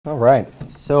All right,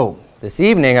 so this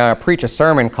evening I preach a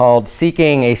sermon called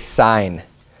Seeking a Sign.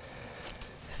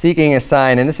 Seeking a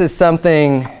Sign, and this is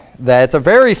something that's a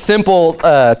very simple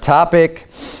topic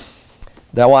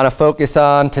that I want to focus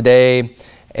on today,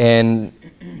 and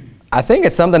I think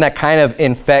it's something that kind of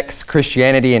infects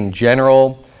Christianity in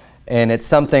general, and it's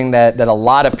something that a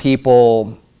lot of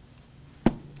people,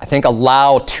 I think,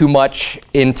 allow too much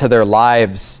into their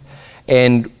lives.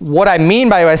 And what I mean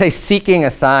by when I say seeking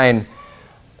a sign,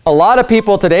 a lot of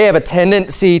people today have a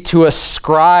tendency to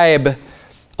ascribe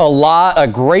a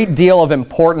great deal of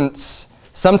importance,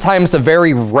 sometimes to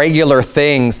very regular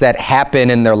things that happen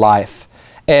in their life.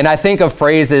 And I think of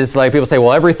phrases like people say,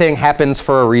 well, everything happens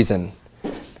for a reason,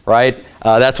 right?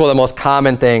 That's one of the most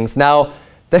common things. Now,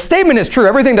 the statement is true.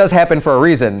 Everything does happen for a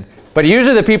reason. But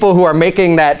usually the people who are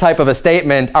making that type of a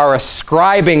statement are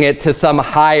ascribing it to some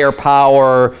higher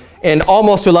power and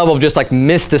almost to a level of just like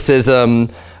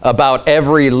mysticism about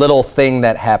every little thing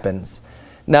that happens.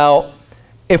 Now,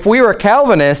 if we were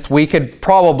Calvinist, we could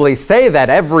probably say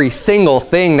that every single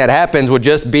thing that happens would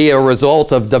just be a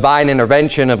result of divine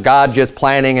intervention, of God just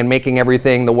planning and making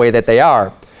everything the way that they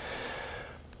are.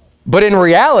 But in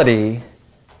reality,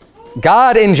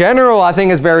 God in general, I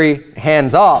think, is very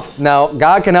hands-off. Now,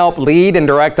 God can help lead and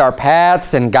direct our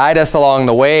paths and guide us along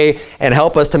the way and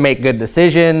help us to make good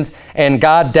decisions. And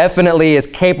God definitely is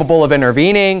capable of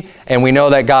intervening. And we know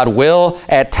that God will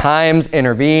at times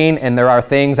intervene. And there are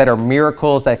things that are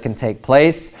miracles that can take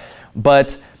place.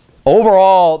 But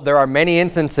overall, there are many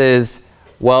instances,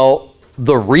 well,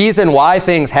 the reason why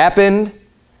things happen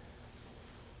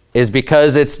is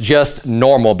because it's just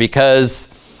normal, because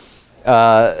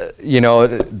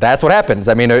that's what happens.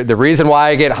 I mean, the reason why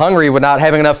I get hungry with not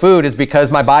having enough food is because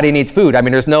my body needs food. I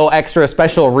mean, there's no extra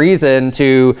special reason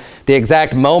to the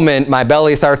exact moment my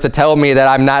belly starts to tell me that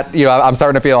I'm not, I'm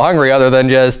starting to feel hungry, other than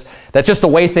that's just the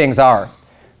way things are,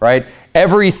 right?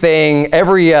 Everything,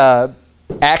 every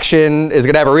action is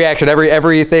going to have a reaction.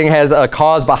 Everything has a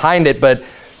cause behind it. But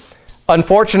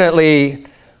unfortunately,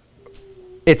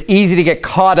 it's easy to get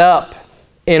caught up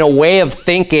in a way of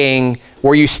thinking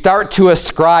where you start to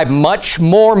ascribe much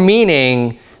more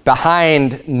meaning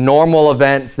behind normal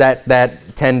events that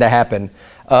tend to happen.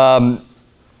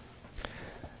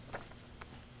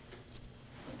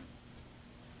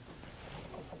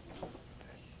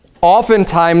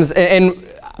 Oftentimes,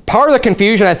 and part of the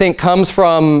confusion, I think, comes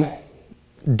from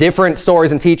different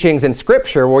stories and teachings in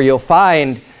Scripture, where you'll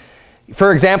find,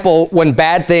 for example, when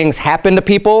bad things happen to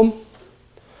people,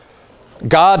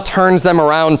 God turns them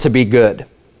around to be good.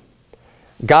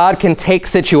 God can take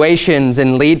situations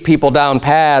and lead people down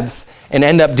paths and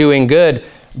end up doing good,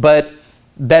 but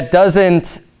that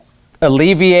doesn't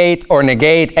alleviate or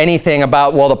negate anything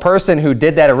about, well, the person who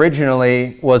did that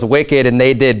originally was wicked and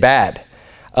they did bad.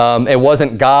 It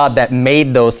wasn't God that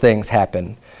made those things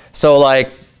happen. So,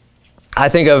 like, I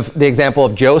think of the example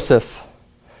of Joseph,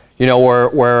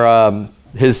 where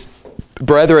his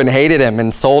brethren hated him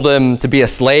and sold him to be a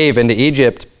slave into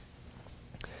Egypt.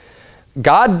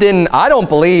 I don't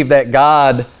believe that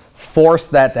God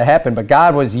forced that to happen, but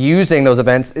God was using those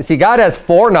events. See, God has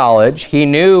foreknowledge. He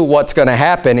knew what's going to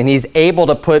happen, and he's able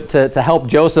to help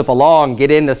Joseph along,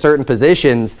 get into certain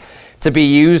positions to be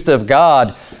used of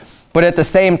God. But at the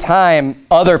same time,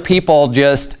 other people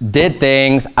just did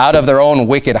things out of their own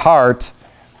wicked heart,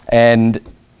 and,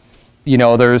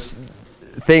 there's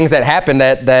things that happen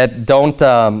that don't,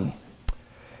 God,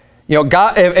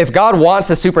 if God wants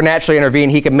to supernaturally intervene,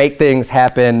 he can make things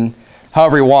happen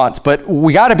however he wants. But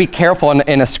we got to be careful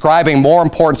in ascribing more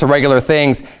importance to regular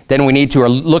things than we need to, or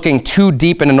looking too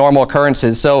deep into normal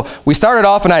occurrences. So we started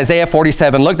off in Isaiah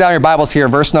 47. Look down your Bibles here,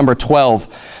 verse number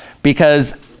 12,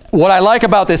 because what I like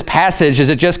about this passage is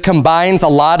it just combines a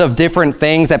lot of different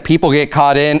things that people get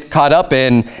caught up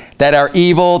in, that are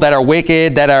evil, that are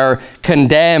wicked, that are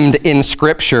condemned in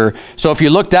Scripture. So if you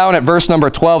look down at verse number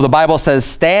 12, the Bible says,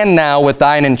 "Stand now with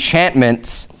thine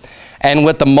enchantments, and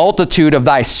with the multitude of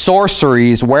thy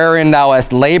sorceries, wherein thou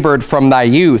hast labored from thy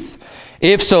youth.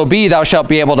 If so be thou shalt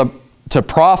be able to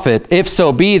profit, if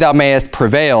so be thou mayest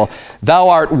prevail. Thou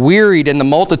art wearied in the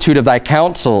multitude of thy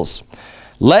counsels.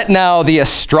 Let now the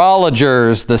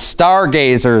astrologers, the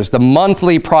stargazers, the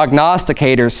monthly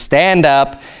prognosticators stand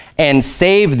up and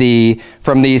save thee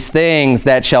from these things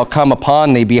that shall come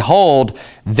upon thee. Behold,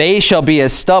 they shall be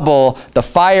as stubble, the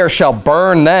fire shall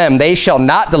burn them, they shall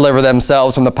not deliver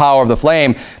themselves from the power of the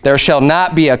flame. There shall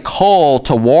not be a coal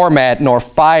to warm at, nor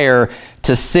fire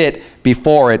to sit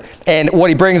before it." And what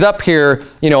he brings up here,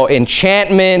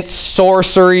 enchantments,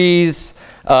 sorceries,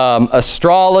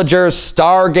 astrologers,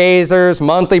 stargazers,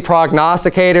 monthly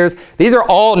prognosticators. These are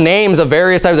all names of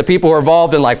various types of people who are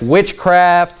involved in like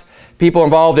witchcraft, people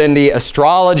involved in the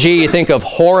astrology. You think of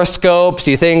horoscopes,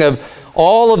 you think of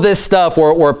all of this stuff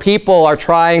where people are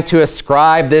trying to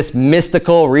ascribe this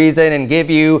mystical reason and give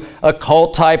you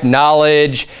occult type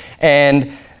knowledge.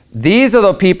 And these are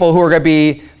the people who are going to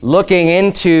be looking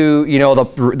into, you know,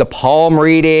 the palm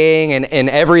reading and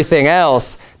everything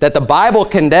else that the Bible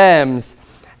condemns,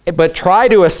 but try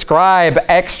to ascribe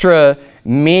extra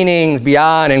meanings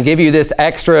beyond and give you this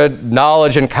extra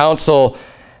knowledge and counsel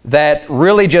that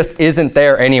really just isn't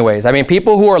there anyways. I mean,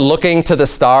 people who are looking to the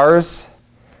stars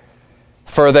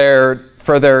for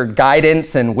their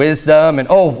guidance and wisdom, and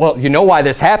oh, well, you know why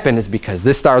this happened is because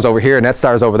this star's over here and that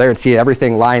star's over there, and see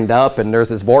everything lined up, and there's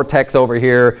this vortex over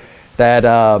here that,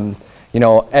 you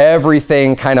know,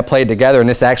 everything kind of played together, and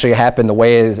this actually happened the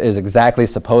way it is exactly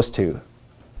supposed to.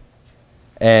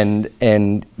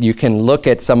 And you can look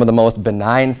at some of the most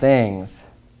benign things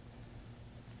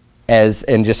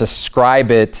and just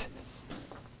ascribe it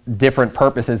different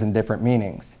purposes and different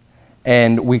meanings.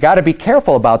 And we got to be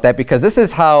careful about that, because this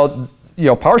is how, you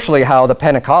know, partially how the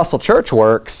Pentecostal church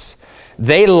works.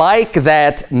 They like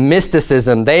that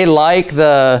mysticism. They like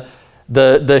the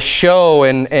show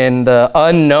and the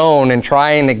unknown, and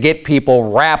trying to get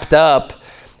people wrapped up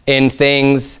in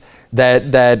things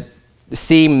that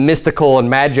seem mystical and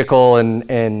magical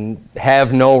and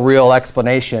have no real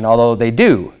explanation, although they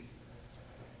do.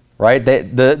 Right?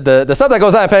 The stuff that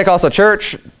goes on in Pentecostal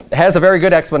church has a very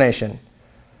good explanation.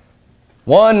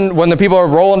 One, when the people are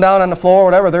rolling down on the floor or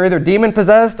whatever, they're either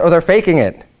demon-possessed or they're faking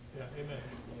it. Yeah, amen.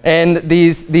 And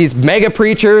these mega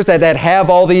preachers that have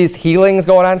all these healings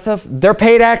going on and stuff, they're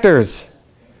paid actors.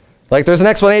 Like, there's an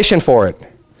explanation for it.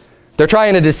 They're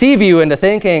trying to deceive you into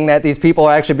thinking that these people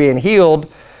are actually being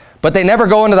healed, but they never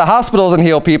go into the hospitals and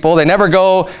heal people. They never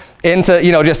go into,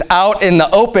 you know, just out in the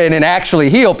open and actually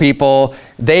heal people.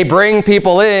 They bring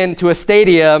people in to a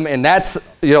stadium, and that's,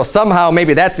 you know, somehow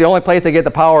maybe that's the only place they get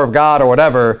the power of God or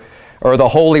whatever, or the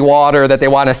holy water that they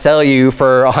want to sell you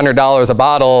for $100 a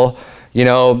bottle, you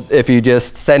know, if you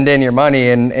just send in your money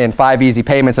in 5 easy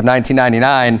payments of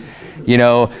 $19.99, you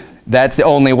know, that's the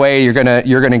only way you're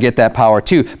gonna get that power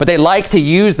too. But they like to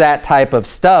use that type of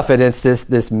stuff, and it's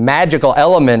this magical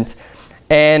element,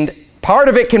 and part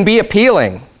of it can be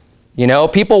appealing. You know,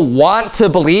 people want to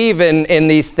believe in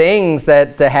these things,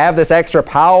 that to have this extra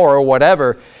power or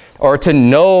whatever, or to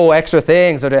know extra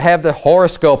things, or to have the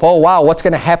horoscope. Oh wow, what's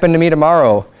going to happen to me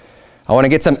tomorrow? I want to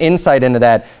get some insight into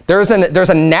that. There's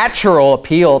a natural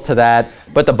appeal to that,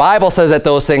 but the Bible says that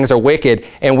those things are wicked,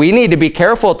 and we need to be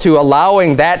careful to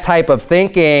allowing that type of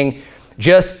thinking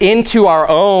just into our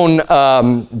own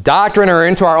doctrine or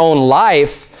into our own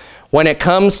life when it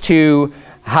comes to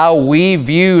how we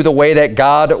view the way that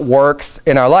God works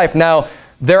in our life. Now,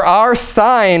 there are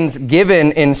signs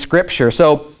given in Scripture.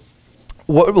 So,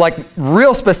 like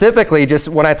real specifically, just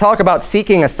when I talk about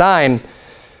seeking a sign,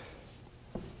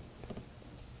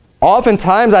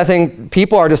 oftentimes I think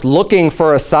people are just looking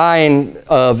for a sign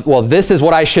of, well, this is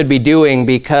what I should be doing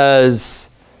because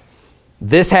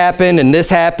this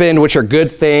happened, which are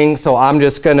good things, so I'm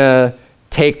just going to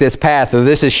take this path, or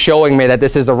this is showing me that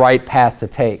this is the right path to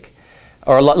take.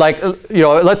 Or like, you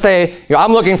know, let's say, you know,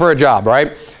 I'm looking for a job,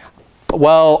 right?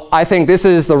 Well, I think this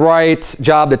is the right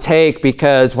job to take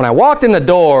because when I walked in the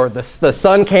door, the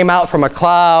sun came out from a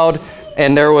cloud,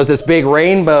 and there was this big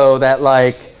rainbow that,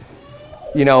 like,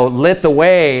 you know, lit the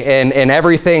way, and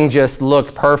everything just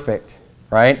looked perfect,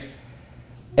 right?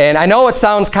 And I know it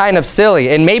sounds kind of silly,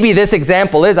 and maybe this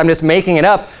example is, I'm just making it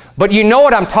up, but you know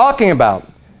what I'm talking about.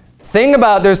 Thing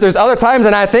about, there's other times,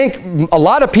 and I think a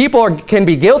lot of people can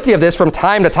be guilty of this from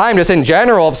time to time, just in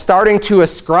general, of starting to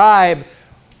ascribe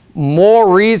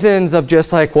more reasons of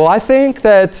just like, well, I think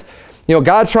that, you know,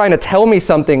 God's trying to tell me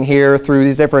something here through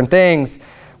these different things,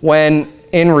 when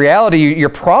in reality, you're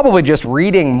probably just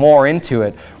reading more into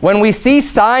it. When we see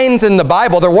signs in the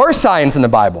Bible, there were signs in the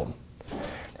Bible.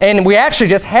 And we actually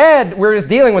we're just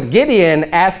dealing with Gideon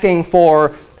asking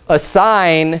for a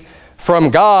sign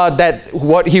from God, that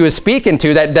what he was speaking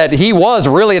to, that he was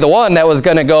really the one that was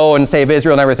going to go and save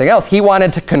Israel and everything else. He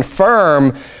wanted to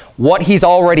confirm what he's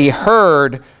already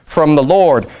heard from the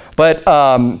Lord. But,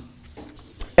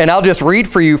 and I'll just read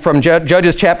for you from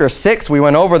Judges chapter 6. We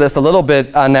went over this a little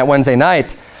bit on that Wednesday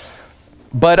night.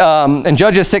 But in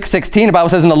Judges 6:16, the Bible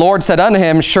says, "And the Lord said unto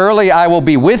him, Surely I will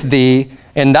be with thee,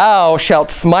 and thou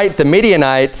shalt smite the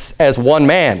Midianites as one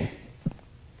man."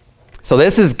 So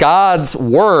this is God's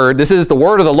word. This is the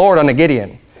word of the Lord unto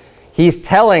Gideon. He's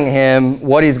telling him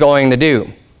what he's going to do.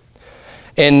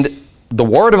 And the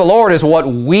word of the Lord is what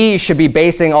we should be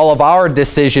basing all of our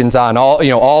decisions on,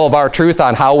 all of our truth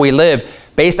on, how we live,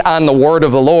 based on the word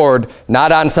of the Lord,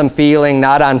 not on some feeling,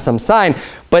 not on some sign.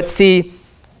 But see,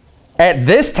 at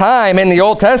this time in the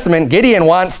Old Testament, Gideon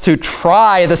wants to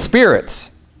try the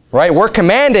spirits, right? We're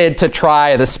commanded to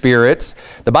try the spirits.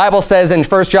 The Bible says in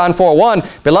 1 John 4:1,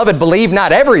 "Beloved, believe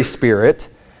not every spirit,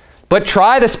 but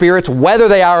try the spirits whether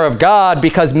they are of God,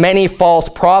 because many false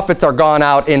prophets are gone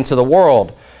out into the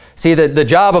world." See, the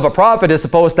job of a prophet is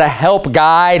supposed to help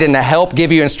guide and to help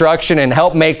give you instruction and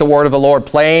help make the word of the Lord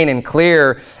plain and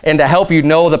clear and to help you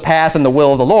know the path and the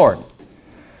will of the Lord.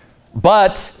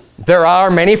 But there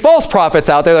are many false prophets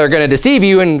out there that are going to deceive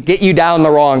you and get you down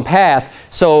the wrong path.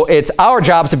 So it's our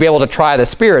job to be able to try the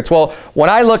spirits. Well, when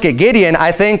I look at Gideon,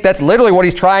 I think that's literally what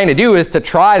he's trying to do, is to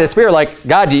try the spirit. Like,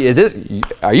 God,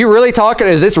 are you really talking?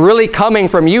 Is this really coming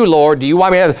from you, Lord? Do you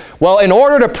want me to have? Well, in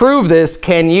order to prove this,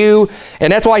 can you?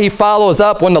 And that's why he follows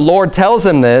up when the Lord tells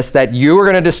him this, that you are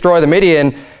going to destroy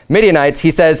the Midianites.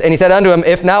 He says, and he said unto him,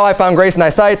 "If now I found grace in thy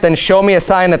sight, then show me a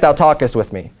sign that thou talkest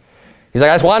with me." He's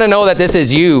like, I just want to know that this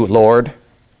is you, Lord,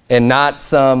 and not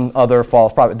some other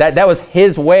false prophet. That was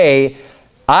his way,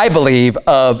 I believe,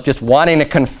 of just wanting to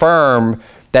confirm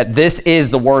that this is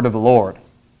the word of the Lord.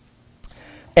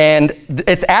 And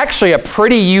it's actually a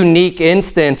pretty unique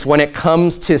instance when it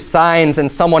comes to signs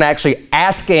and someone actually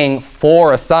asking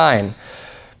for a sign.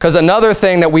 Because another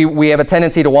thing that we have a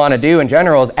tendency to want to do in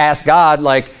general is ask God,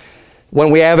 like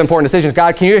when we have important decisions,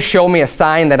 God, can you just show me a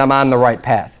sign that I'm on the right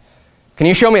path? Can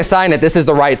you show me a sign that this is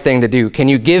the right thing to do? Can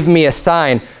you give me a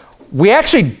sign? We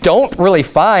actually don't really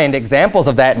find examples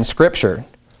of that in Scripture,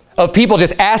 of people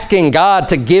just asking God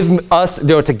to give us,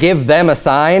 to give them a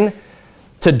sign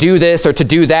to do this or to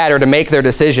do that or to make their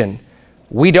decision.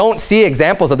 We don't see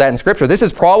examples of that in Scripture. This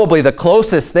is probably the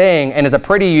closest thing and is a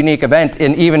pretty unique event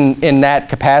even in that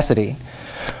capacity.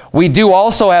 We do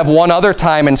also have one other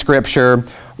time in Scripture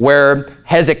where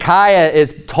Hezekiah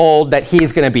is told that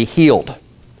he's going to be healed.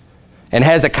 And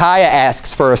Hezekiah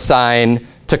asks for a sign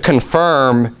to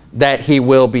confirm that he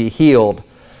will be healed.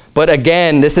 But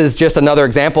again, this is just another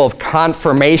example of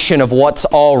confirmation of what's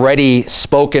already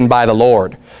spoken by the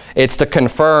Lord. It's to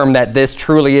confirm that this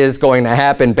truly is going to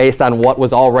happen based on what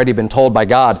was already been told by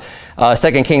God.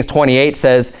 2 Kings 28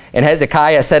 says, "And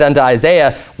Hezekiah said unto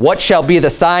Isaiah, What shall be the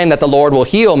sign that the Lord will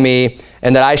heal me,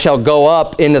 and that I shall go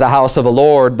up into the house of the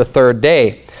Lord the third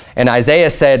day? And Isaiah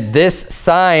said, This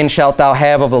sign shalt thou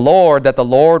have of the Lord, that the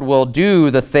Lord will do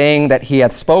the thing that he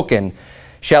hath spoken.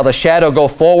 Shall the shadow go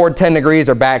forward 10 degrees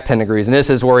or back 10 degrees? And this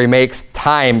is where he makes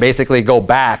time basically go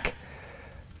back,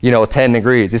 10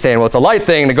 degrees. He's saying, well, it's a light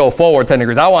thing to go forward 10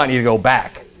 degrees. I want you to go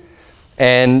back.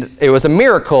 And it was a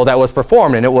miracle that was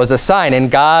performed, and it was a sign. And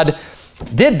God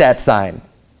did that sign.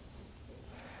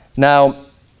 Now,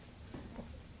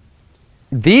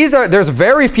 there's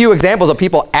very few examples of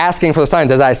people asking for the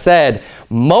signs. As I said,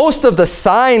 most of the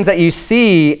signs that you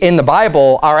see in the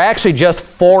Bible are actually just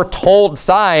foretold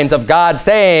signs of God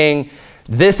saying,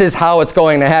 this is how it's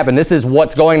going to happen. This is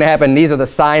what's going to happen. These are the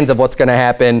signs of what's going to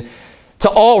happen, to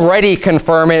already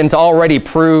confirm it and to already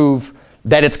prove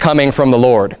that it's coming from the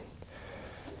Lord.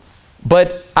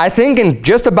 But I think in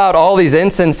just about all these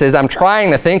instances, I'm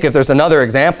trying to think if there's another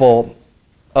example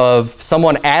of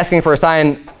someone asking for a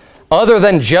sign other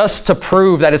than just to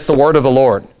prove that it's the word of the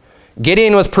Lord.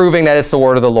 Gideon was proving that it's the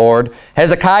word of the Lord.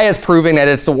 Hezekiah is proving that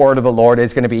it's the word of the Lord.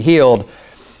 It's going to be healed.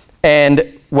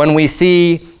 And when we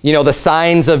see, the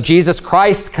signs of Jesus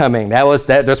Christ coming,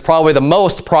 there's probably the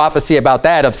most prophecy about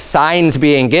that, of signs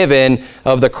being given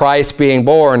of the Christ being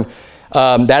born.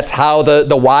 That's how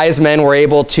the wise men were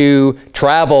able to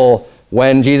travel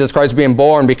when Jesus Christ was being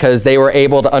born, because they were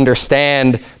able to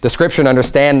understand the Scripture and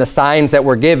understand the signs that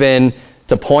were given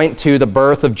to point to the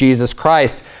birth of Jesus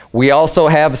Christ. We also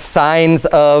have signs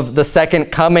of the second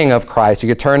coming of Christ. You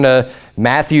could turn to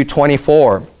Matthew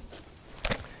 24.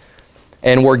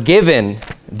 And we're given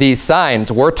these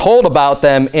signs. We're told about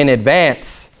them in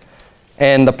advance.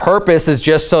 And the purpose is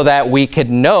just so that we could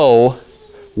know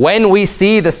when we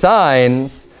see the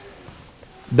signs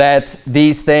that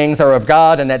these things are of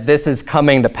God and that this is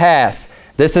coming to pass.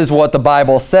 This is what the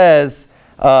Bible says.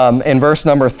 In verse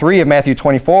number 3 of Matthew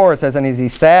 24, it says, And as he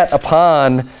sat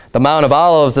upon the Mount of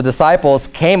Olives, the disciples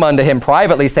came unto him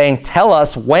privately, saying, Tell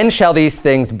us, when shall these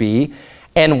things be?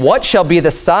 And what shall be the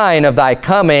sign of thy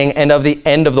coming and of the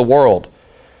end of the world?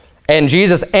 And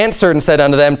Jesus answered and said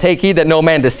unto them, Take heed that no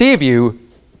man deceive you,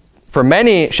 for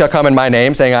many shall come in my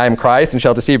name, saying, I am Christ, and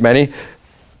shall deceive many.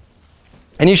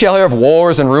 And you shall hear of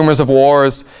wars and rumors of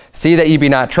wars. See that ye be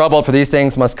not troubled, for these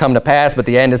things must come to pass, but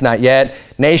the end is not yet.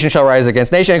 Nation shall rise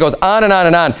against nation. It goes on and on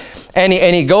and on. And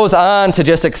he goes on to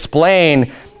just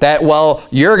explain that, well,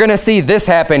 you're going to see this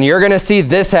happen. You're going to see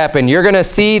this happen. You're going to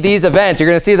see these events. You're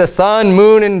going to see the sun,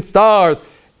 moon, and stars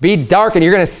be darkened.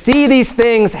 You're going to see these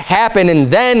things happen and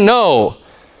then know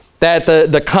that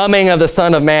the coming of the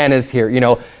Son of Man is here, you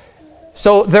know.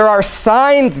 So there are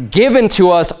signs given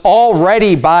to us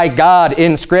already by God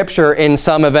in Scripture in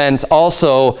some events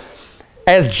also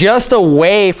as just a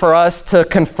way for us to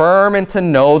confirm and to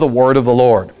know the word of the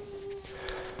Lord.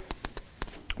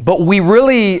 But we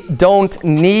really don't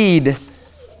need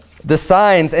the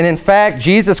signs. And in fact,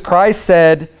 Jesus Christ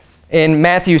said in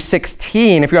Matthew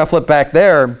 16, if you want to flip back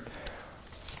there,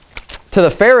 to the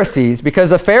Pharisees, because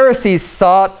the Pharisees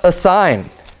sought a sign.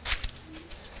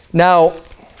 Now,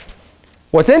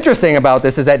 what's interesting about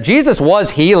this is that Jesus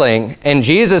was healing, and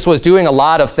Jesus was doing a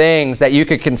lot of things that you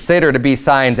could consider to be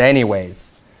signs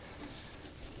anyways.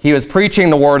 He was preaching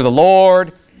the word of the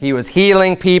Lord. He was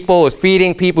healing people, was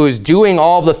feeding people, was doing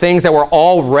all the things that were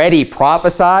already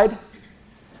prophesied.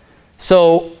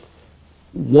 So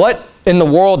what in the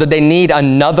world did they need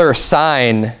another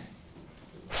sign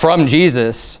from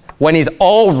Jesus when he's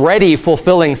already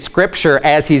fulfilling Scripture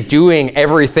as he's doing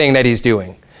everything that he's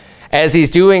doing? As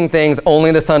he's doing things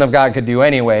only the Son of God could do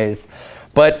anyways.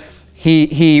 But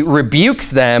he rebukes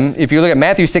them. If you look at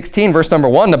Matthew 16, verse number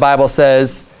 1, the Bible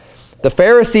says, the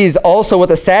Pharisees also with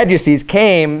the Sadducees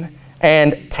came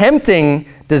and tempting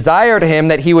desired him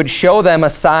that he would show them a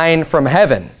sign from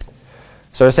heaven.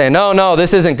 So they're saying, no,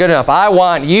 this isn't good enough. I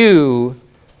want you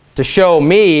to show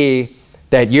me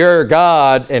that you're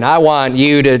God, and I want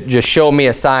you to just show me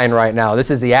a sign right now.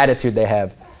 This is the attitude they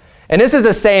have. And this is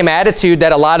the same attitude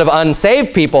that a lot of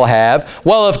unsaved people have.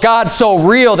 Well, if God's so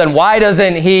real, then why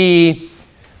doesn't he,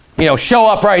 show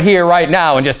up right here, right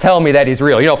now, and just tell me that he's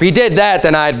real? If he did that,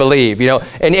 then I'd believe,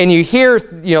 And you hear,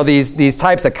 these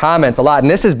types of comments a lot.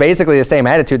 And this is basically the same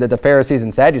attitude that the Pharisees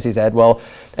and Sadducees had. Well,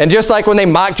 and just like when they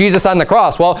mocked Jesus on the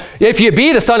cross. Well, if you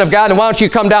be the Son of God, then why don't you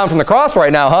come down from the cross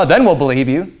right now, huh? Then we'll believe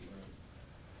you.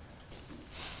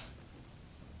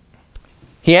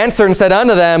 He answered and said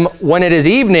unto them, when it is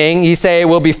evening, ye say, it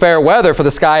will be fair weather, for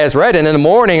the sky is red, and in the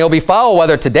morning it will be foul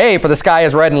weather today, for the sky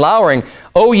is red and lowering.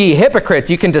 O ye hypocrites,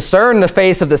 you can discern the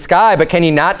face of the sky, but can ye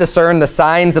not discern the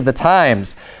signs of the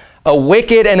times? A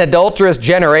wicked and adulterous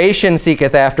generation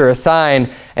seeketh after a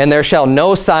sign, and there shall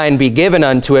no sign be given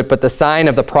unto it, but the sign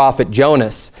of the prophet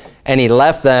Jonas. And he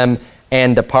left them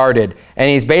and departed. And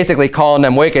he's basically calling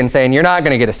them wicked and saying, you're not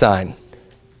going to get a sign.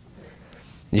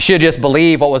 You should just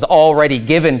believe what was already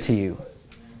given to you.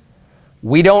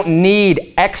 We don't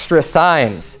need extra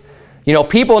signs.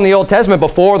 People in the Old Testament,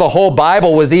 before the whole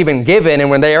Bible was even given, and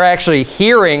when they are actually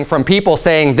hearing from people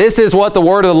saying, this is what the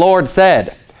word of the Lord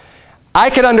said, I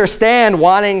could understand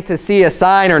wanting to see a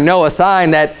sign or know a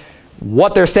sign that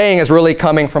what they're saying is really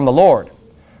coming from the Lord.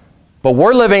 But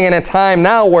we're living in a time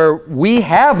now where we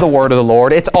have the word of the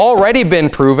Lord. It's already been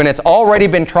proven. It's already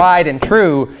been tried and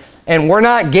true. And we're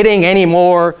not getting any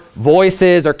more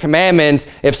voices or commandments.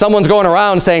 If someone's going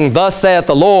around saying, thus saith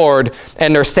the Lord,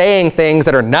 and they're saying things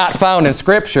that are not found in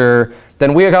Scripture,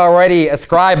 then we have already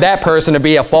ascribed that person to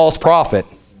be a false prophet.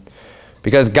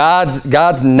 Because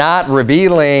God's not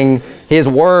revealing his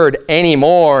word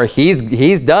anymore.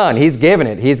 He's done. He's given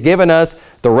it. He's given us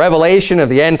the revelation of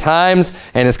the end times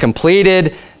and has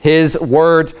completed his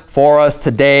words for us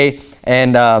today.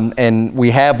 And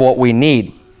we have what we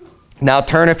need. Now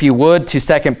turn, if you would, to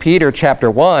 2 Peter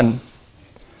chapter 1.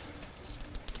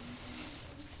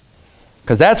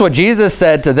 Because that's what Jesus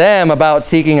said to them about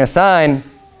seeking a sign.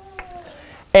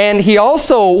 And he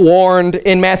also warned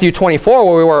in Matthew 24,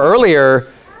 where we were earlier,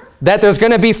 that there's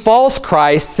going to be false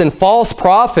Christs and false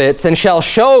prophets and shall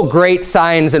show great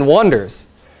signs and wonders.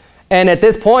 And at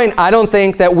this point, I don't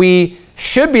think that we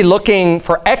should be looking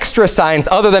for extra signs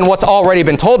other than what's already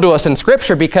been told to us in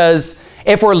Scripture, because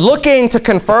if we're looking to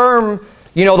confirm,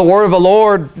 the word of the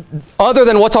Lord other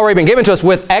than what's already been given to us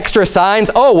with extra signs,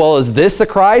 oh, well, is this the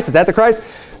Christ? Is that the Christ?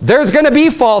 There's going to be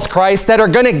false Christs that are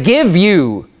going to give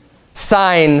you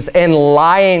signs and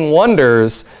lying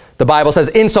wonders, the Bible says,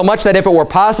 insomuch that if it were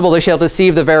possible, they shall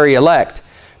deceive the very elect.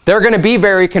 They're going to be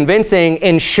very convincing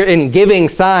in giving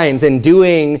signs and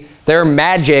doing their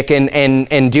magic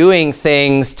and doing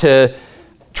things to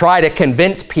try to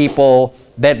convince people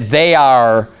that they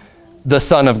are the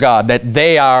Son of God, that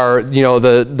they are,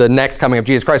 the next coming of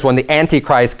Jesus Christ when the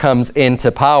Antichrist comes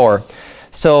into power.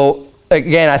 So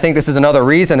again, I think this is another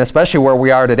reason, especially where we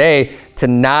are today, to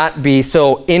not be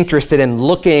so interested in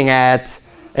looking at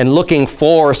and looking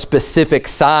for specific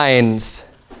signs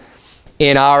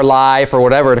in our life or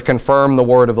whatever to confirm the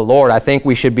word of the Lord. I think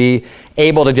we should be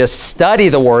able to just study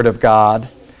the word of God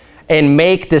and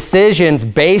make decisions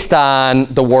based on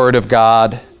the word of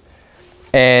God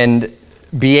and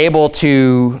be able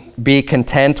to be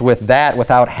content with that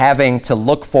without having to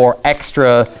look for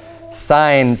extra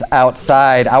signs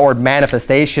outside, outward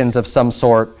manifestations of some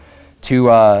sort to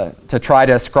try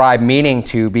to ascribe meaning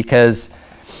to, because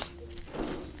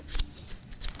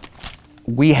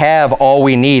we have all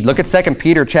we need. Look at 2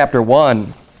 Peter chapter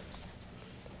 1.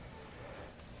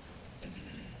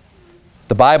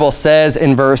 The Bible says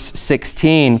in verse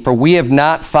 16, "For we have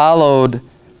not followed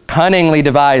cunningly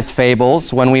devised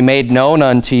fables when we made known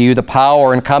unto you the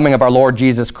power and coming of our Lord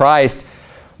Jesus Christ,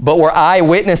 but were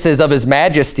eyewitnesses of his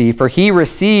majesty. For he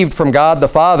received from God the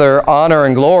Father honor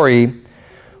and glory,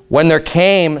 when there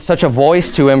came such a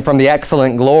voice to him from the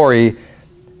excellent glory,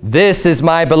 This is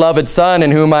my beloved Son, in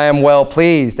whom I am well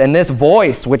pleased. And this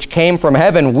voice which came from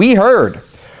heaven we heard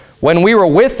when we were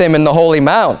with him in the holy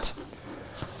mount.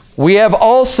 We have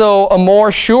also a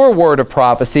more sure word of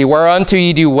prophecy, whereunto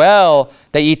ye do well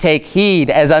that ye take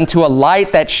heed, as unto a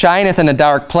light that shineth in a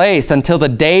dark place, until the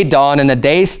day dawn and the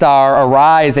day star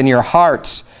arise in your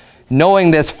hearts,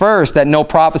 knowing this first, that no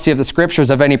prophecy of the Scriptures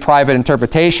of any private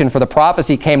interpretation, for the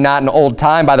prophecy came not in old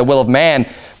time by the will of man,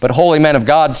 but holy men of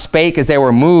God spake as they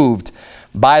were moved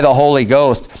by the Holy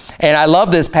Ghost." And I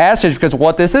love this passage because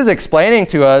what this is explaining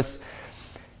to us,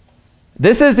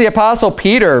 this is the Apostle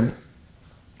Peter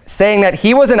saying that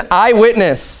he was an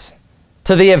eyewitness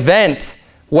to the event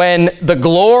when the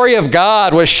glory of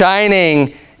God was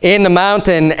shining in the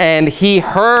mountain, and he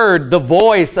heard the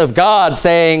voice of God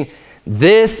saying,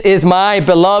 "This is my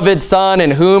beloved Son,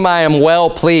 in whom I am well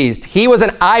pleased." He was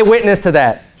an eyewitness to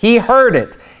that. He heard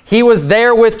it. He was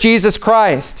there with Jesus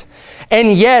Christ.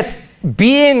 And yet,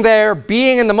 being there,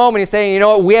 being in the moment, he's saying, you know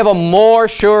what, we have a more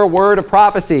sure word of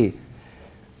prophecy.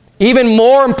 Even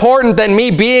more important than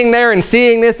me being there and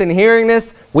seeing this and hearing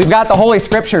this, we've got the Holy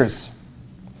Scriptures.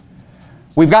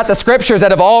 We've got the Scriptures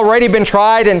that have already been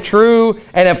tried and true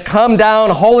and have come down.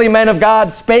 Holy men of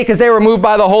God spake as they were moved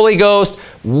by the Holy Ghost.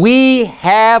 We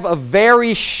have a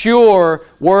very sure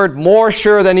word, more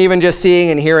sure than even just seeing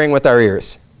and hearing with our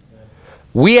ears.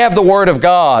 We have the Word of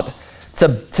God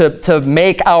to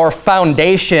make our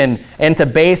foundation and to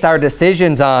base our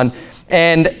decisions on.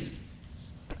 And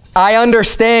I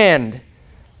understand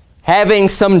having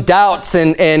some doubts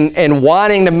and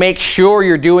wanting to make sure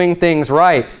you're doing things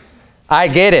right. I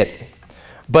get it.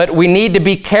 But we need to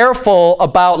be careful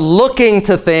about looking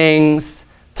to things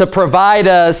to provide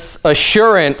us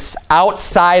assurance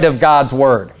outside of God's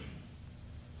Word.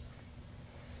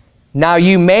 Now,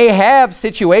 you may have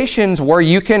situations where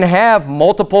you can have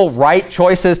multiple right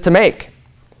choices to make.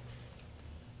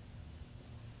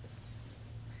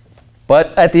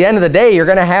 But at the end of the day, you're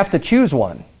going to have to choose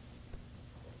one.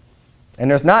 And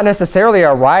there's not necessarily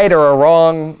a right or a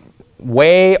wrong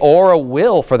way or a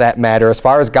will, for that matter, as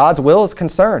far as God's will is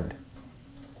concerned.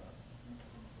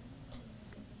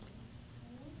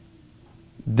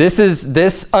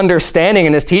 This understanding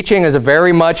and this teaching has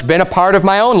very much been a part of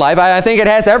my own life. I think it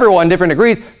has everyone, different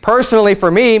degrees. Personally,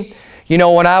 for me, you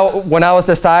know, when I was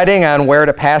deciding on where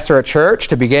to pastor a church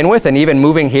to begin with, and even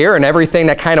moving here and everything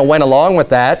that kind of went along with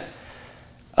that,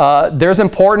 there's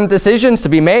important decisions to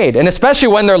be made, and especially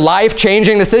when they're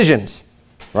life-changing decisions,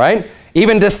 right?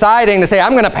 Even deciding to say,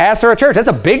 I'm going to pastor a church, that's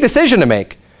a big decision to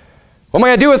make. What am I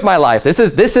going to do with my life? This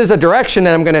is a direction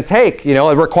that I'm going to take. You know,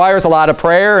 it requires a lot of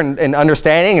prayer and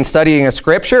understanding and studying of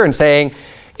Scripture and saying,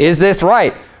 is this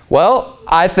right? Well,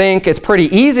 I think it's pretty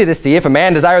easy to see if a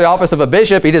man desires the office of a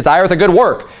bishop, he desireth a good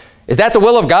work. Is that the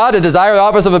will of God to desire the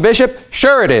office of a bishop?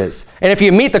 Sure it is. And if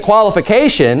you meet the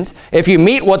qualifications, if you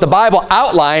meet what the Bible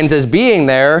outlines as being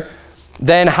there,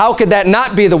 then how could that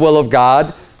not be the will of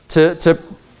God to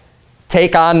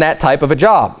take on that type of a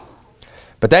job?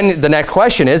 But then the next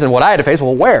question is, and what I had to face,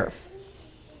 well, where?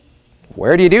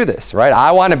 Where do you do this, right?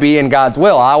 I want to be in God's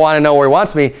will. I want to know where he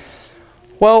wants me.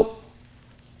 Well,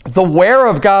 the where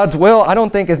of God's will, I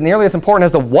don't think is nearly as important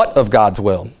as the what of God's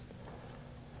will.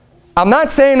 I'm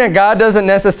not saying that God doesn't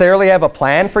necessarily have a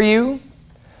plan for you,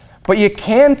 but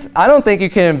I don't think you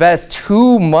can invest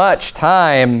too much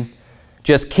time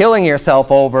just killing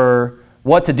yourself over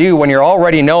what to do when you're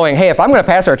already knowing, hey, if I'm going to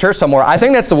pastor a church somewhere, I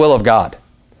think that's the will of God.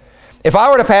 If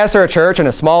I were to pastor a church in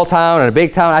a small town, in a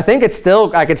big town, I think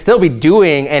I could still be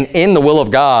doing and in the will of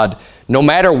God no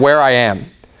matter where I am.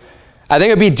 I think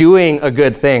it'd be doing a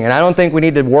good thing, and I don't think we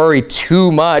need to worry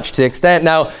too much to the extent.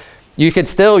 Now, you could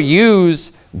still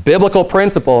use biblical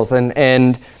principles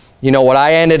and what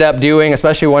I ended up doing,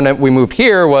 especially when we moved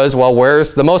here, was, well,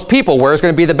 where's the most people? Where's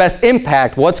going to be the best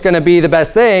impact? What's going to be the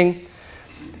best thing?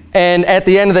 And at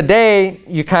the end of the day,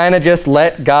 you kind of just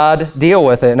let God deal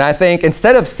with it. And I think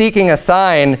instead of seeking a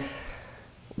sign,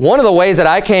 one of the ways that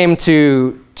I came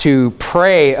to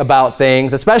pray about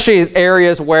things, especially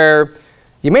areas where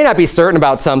you may not be certain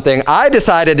about something, I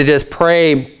decided to just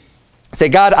pray, say,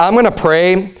 God, I'm going to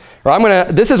pray, or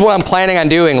this is what I'm planning on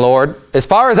doing, Lord. As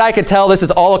far as I could tell, this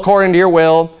is all according to your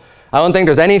will. I don't think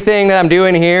there's anything that I'm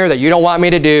doing here that you don't want me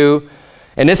to do.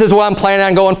 And this is what I'm planning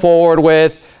on going forward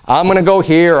with. I'm going to go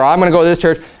here, or I'm going to go to this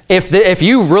church. If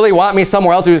you really want me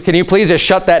somewhere else, can you please just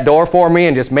shut that door for me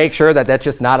and just make sure that that's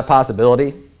just not a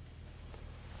possibility?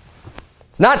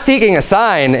 It's not seeking a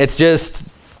sign. It's just,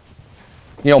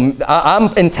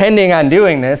 I'm intending on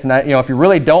doing this. And if you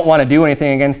really don't want to do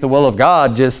anything against the will of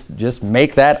God, just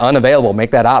make that unavailable.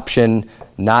 Make that option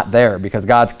not there, because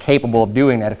God's capable of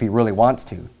doing that if he really wants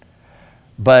to.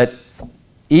 But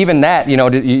even that, you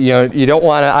don't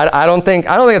want to, I don't think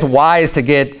it's wise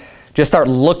to just start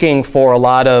looking for a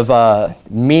lot of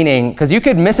meaning, because you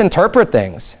could misinterpret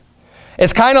things.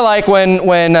 It's kind of like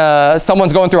when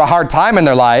someone's going through a hard time in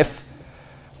their life,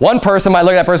 one person might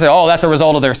look at that person and say, oh, that's a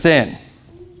result of their sin.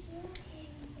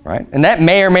 Right? And that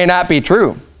may or may not be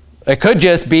true. It could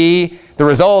just be the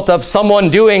result of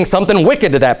someone doing something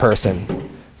wicked to that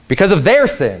person because of their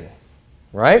sin.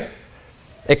 Right?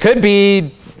 It could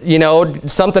be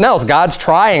something else. God's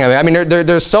trying. I mean,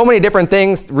 there's so many different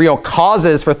things, real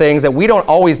causes for things that we don't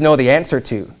always know the answer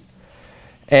to.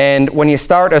 And when you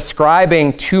start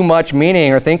ascribing too much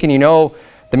meaning or thinking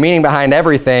the meaning behind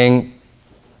everything,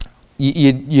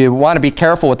 you want to be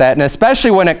careful with that. And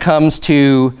especially when it comes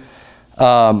to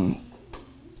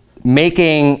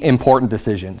making important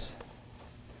decisions.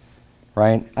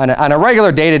 Right? On a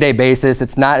regular day-to-day basis,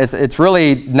 it's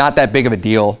really not that big of a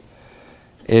deal.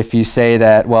 If you say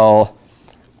that, well,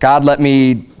 God let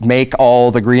me make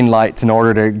all the green lights in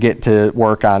order to get to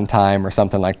work on time or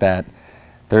something like that.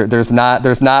 There's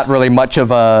not really much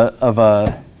of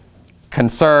a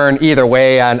concern either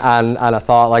way on a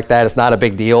thought like that. It's not a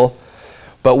big deal.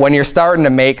 But when you're starting to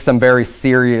make some very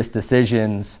serious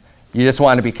decisions, you just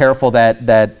want to be careful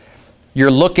that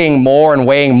you're looking more and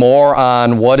weighing more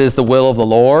on what is the will of the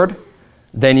Lord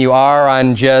than you are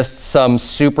on just some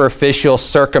superficial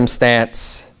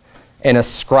circumstance and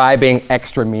ascribing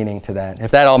extra meaning to that,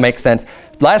 if that all makes sense.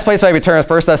 Last place I have you turn is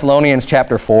 1 Thessalonians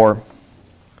chapter 4.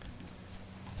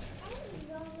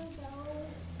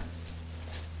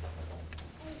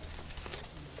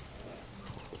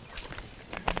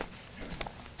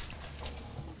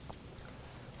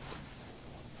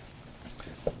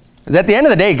 Because at the end of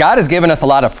the day, God has given us a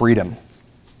lot of freedom.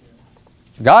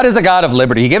 God is a God of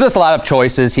liberty. He gives us a lot of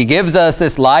choices. He gives us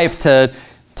this life to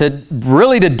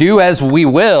really to do as we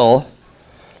will.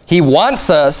 He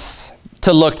wants us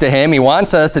to look to him. He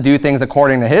wants us to do things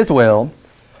according to his will.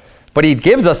 But he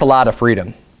gives us a lot of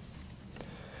freedom.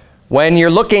 When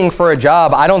you're looking for a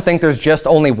job, I don't think there's just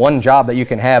only one job that you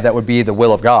can have that would be the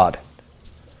will of God.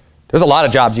 There's a lot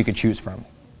of jobs you could choose from.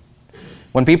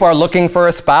 When people are looking for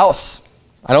a spouse,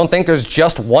 I don't think there's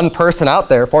just one person out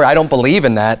there for you. I don't believe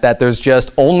in that there's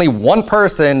just only one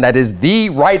person that is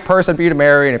the right person for you to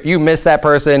marry. And if you miss that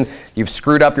person, you've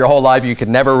screwed up your whole life. You could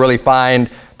never really find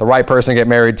the right person to get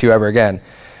married to ever again.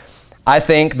 I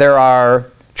think there are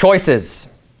choices,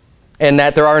 and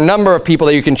that there are a number of people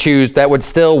that you can choose that would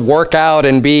still work out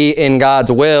and be in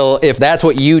God's will if that's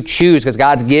what you choose, because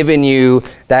God's given you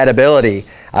that ability.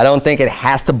 I don't think it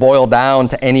has to boil down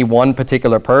to any one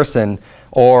particular person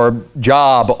or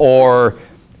job or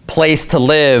place to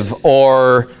live,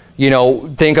 or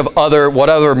think of what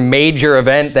other major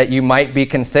event that you might be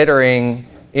considering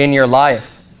in your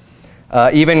life.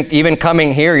 Even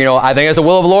coming here, I think it's the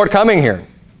will of the Lord coming here.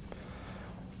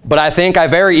 But I think I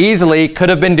very easily could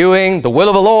have been doing the will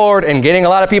of the Lord and getting a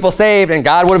lot of people saved, and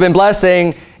God would have been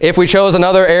blessing if we chose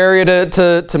another area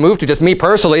to move to, just me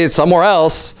personally, somewhere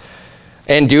else,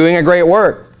 and doing a great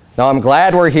work. Now, I'm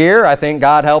glad we're here. I think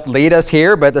God helped lead us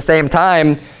here, but at the same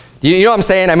time, you know what I'm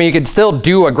saying? I mean, you could still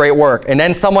do a great work, and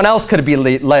then someone else could be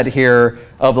led here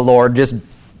of the Lord, just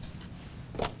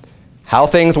how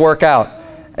things work out.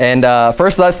 And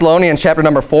 1 Thessalonians chapter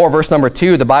number 4, verse number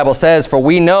 2, the Bible says, "For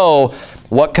we know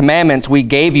what commandments we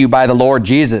gave you by the Lord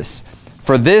Jesus.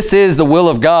 For this is the will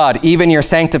of God, even your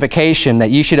sanctification,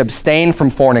 that you should abstain from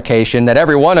fornication, that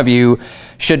every one of you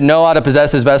should know how to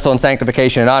possess his vessel in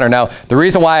sanctification and honor." Now, the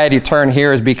reason why I had you turn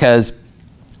here is because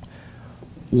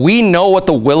we know what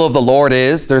the will of the Lord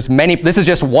is. This is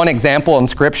just one example in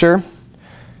Scripture.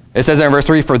 It says in verse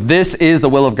 3, "For this is the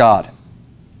will of God."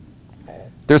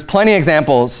 There's plenty of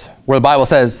examples where the Bible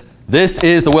says, this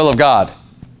is the will of God.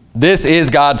 This is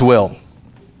God's will.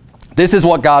 This is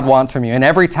what God wants from you. And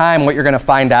every time what you're going to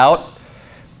find out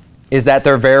is that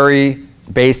they're very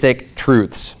basic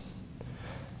truths.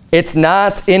 It's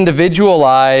not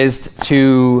individualized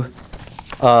to,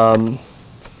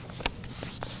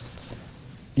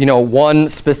 one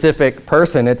specific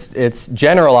person. It's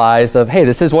generalized of, hey,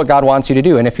 this is what God wants you to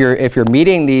do. And if you're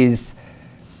meeting these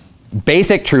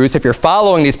basic truths, if you're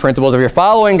following these principles, if you're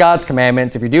following God's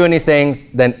commandments, if you're doing these things,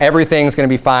 then everything's going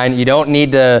to be fine. You don't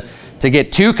need to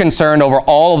get too concerned over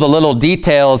all of the little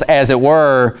details, as it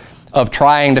were, of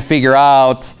trying to figure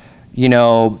out,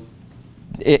 and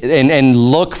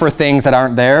look for things that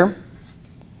aren't there.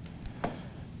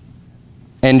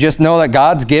 And just know that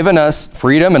God's given us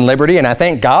freedom and liberty, and I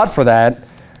thank God for that,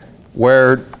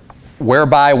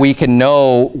 whereby we can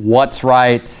know what's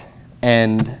right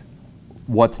and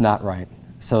what's not right.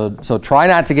 So try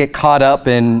not to get caught up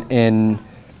in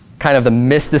kind of the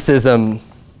mysticism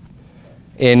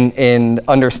in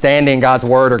understanding God's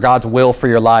word or God's will for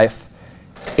your life.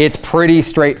 It's pretty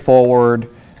straightforward,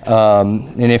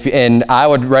 and I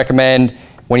would recommend,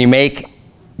 when you make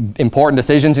important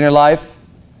decisions in your life,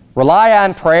 rely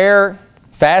on prayer,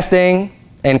 fasting,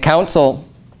 and counsel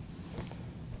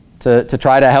to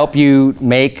try to help you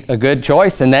make a good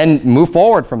choice, and then move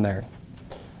forward from there.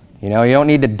 You don't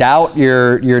need to doubt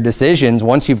your decisions.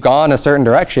 Once you've gone a certain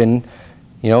direction,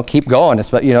 keep going.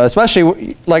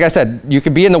 Especially, like I said, you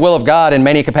could be in the will of God in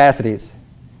many capacities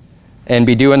and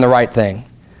be doing the right thing.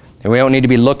 And we don't need to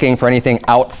be looking for anything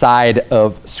outside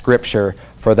of Scripture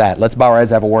for that. Let's bow our heads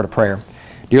and have a word of prayer.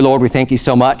 Dear Lord, we thank you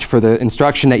so much for the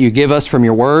instruction that you give us from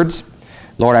your words.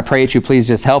 Lord, I pray that you please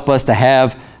just help us to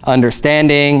have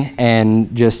understanding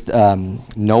and just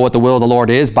know what the will of the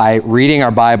Lord is by reading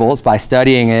our Bibles, by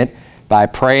studying it, by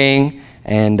praying,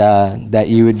 and that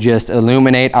you would just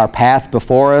illuminate our path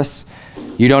before us.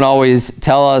 You don't always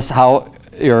tell us how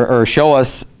or show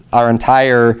us our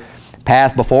entire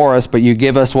path before us, but you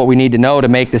give us what we need to know to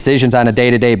make decisions on a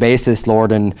day-to-day basis,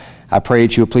 Lord. And I pray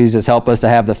that you would please just help us to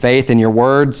have the faith in your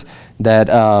words, that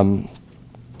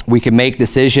we can make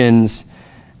decisions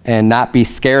and not be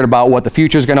scared about what the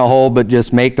future is going to hold, but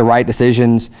just make the right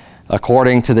decisions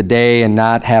according to the day and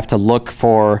not have to look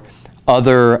for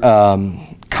other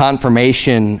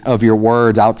confirmation of your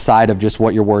words outside of just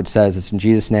what your word says. It's in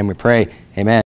Jesus' name we pray. Amen.